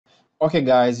Okay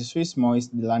guys, Swiss Moise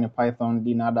Dilani Python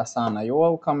Dinada Sana. You're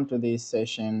welcome to this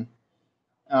session.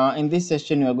 In this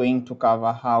session, we're going to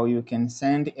cover how you can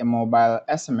send a mobile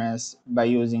SMS by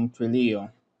using Twilio.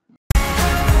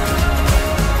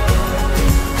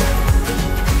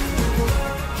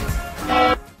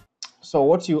 So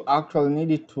what you actually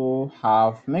need to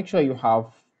have, make sure you have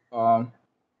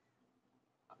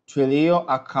Twilio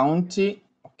account,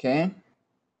 okay?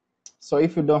 So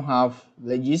if you don't have,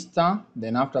 register,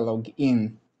 then after log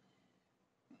in.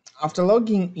 After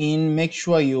logging in, make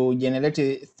sure you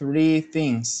generate three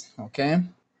things, okay?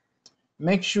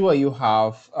 Make sure you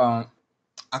have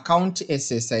account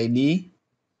SSID,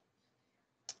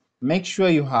 make sure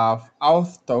you have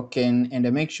auth token,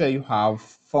 and make sure you have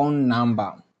phone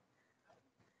number.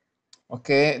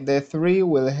 Okay, the three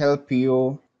will help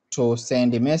you to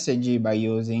send a message by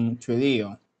using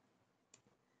Twilio.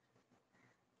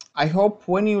 I hope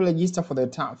when you register for the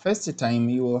first time,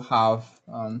 you will have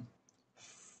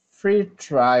free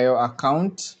trial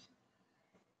account.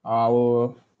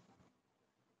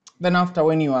 Then after,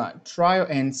 when your trial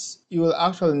ends, you will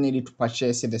actually need to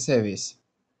purchase the service.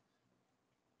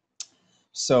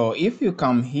 So if you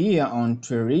come here on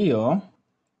Twilio,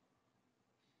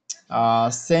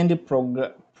 send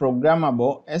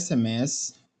programmable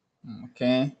SMS,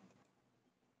 okay.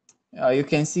 You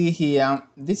can see here,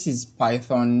 this is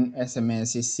Python,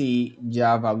 SMS, C,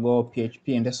 Java, Go,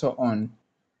 PHP, and so on.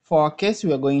 For our case,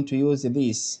 we are going to use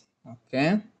this,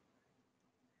 okay.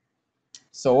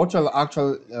 So what I'll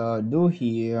actually do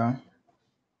here,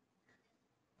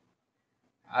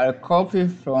 I'll copy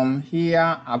from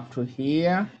here up to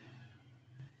here,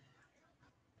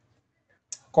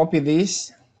 copy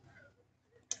this,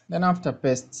 then after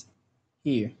paste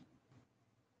here.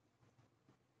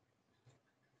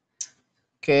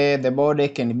 Okay, the body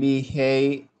can be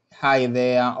hey, hi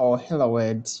there, or hello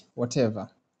world, whatever.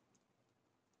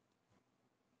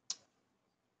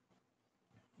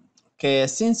 Okay,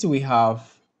 since we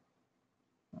have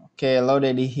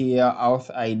loaded here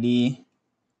auth ID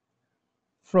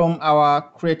from our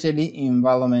created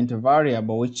environment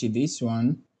variable, which is this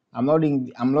one, I'm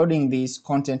loading this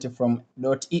content from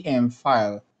 .em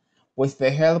file with the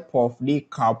help of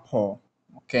decouple.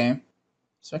 Okay,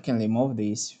 so I can remove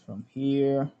this from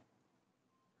here,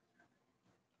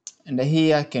 and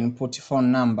here I can put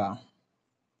phone number,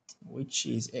 which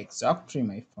is exactly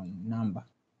my phone number.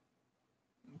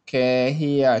 Okay,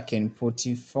 here I can put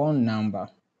phone number.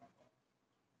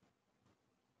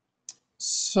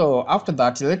 So after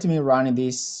that, let me run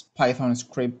this Python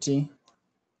script,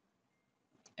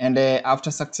 and after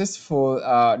successful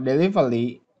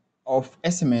delivery of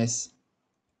SMS,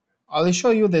 I'll show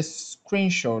you the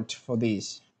screenshot for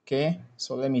this. Okay,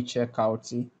 so let me check out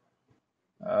to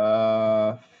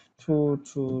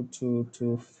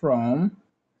from.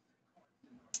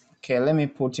 Okay, let me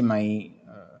put my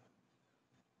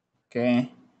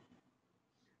okay.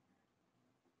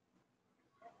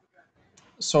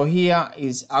 So here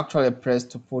is actually a place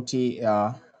to put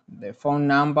the phone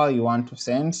number you want to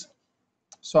send.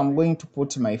 So I'm going to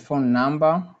put my phone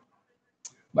number,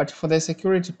 but for the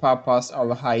security purpose,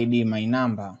 I'll hide my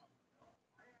number.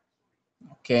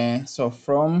 Okay, so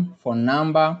from phone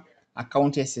number,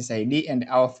 account SSID, and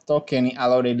auth token are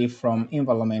already from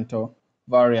environmental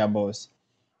variables.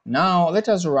 Now let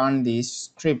us run this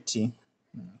script.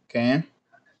 Okay.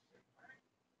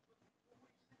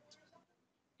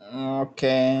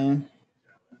 Okay.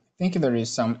 I think there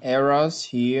is some errors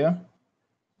here.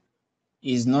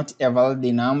 Is not a valid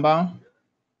number.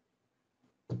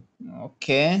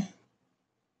 Okay.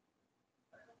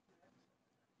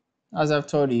 As I've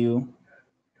told you,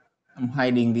 I'm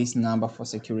hiding this number for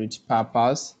security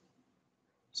purpose.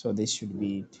 So this should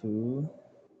be 2.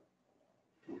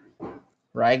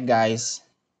 Right, guys?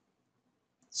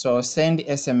 So send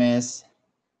SMS.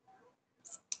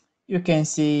 You can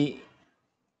see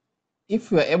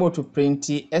if we are able to print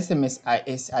SMS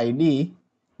SID,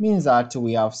 means that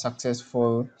we have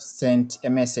successfully sent a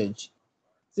message.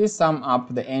 This sums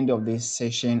up the end of this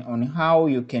session on how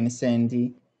you can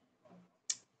send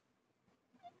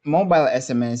mobile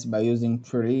SMS by using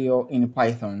Twilio in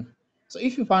Python. So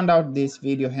if you found out this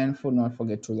video helpful, don't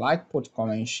forget to like, put,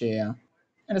 comment, share,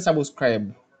 and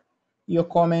subscribe. Your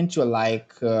comment, your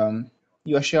like,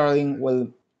 your sharing will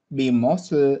be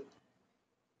mostly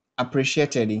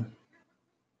appreciated.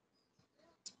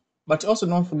 But also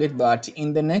don't forget that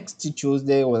in the next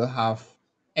Tuesday we'll have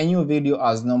a new video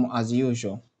as normal as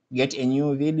usual. Get a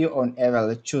new video on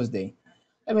every Tuesday.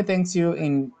 Let me thank you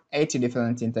in 80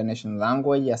 different international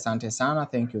languages. Asante sana,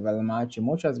 thank you very much.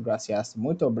 Muchas gracias,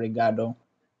 muito obrigado,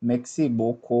 merci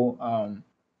beaucoup.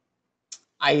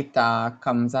 Aita,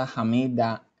 Kamza,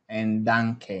 Hamida, and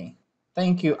Danke.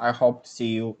 Thank you. I hope to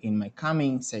see you in my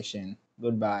coming session.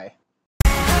 Goodbye.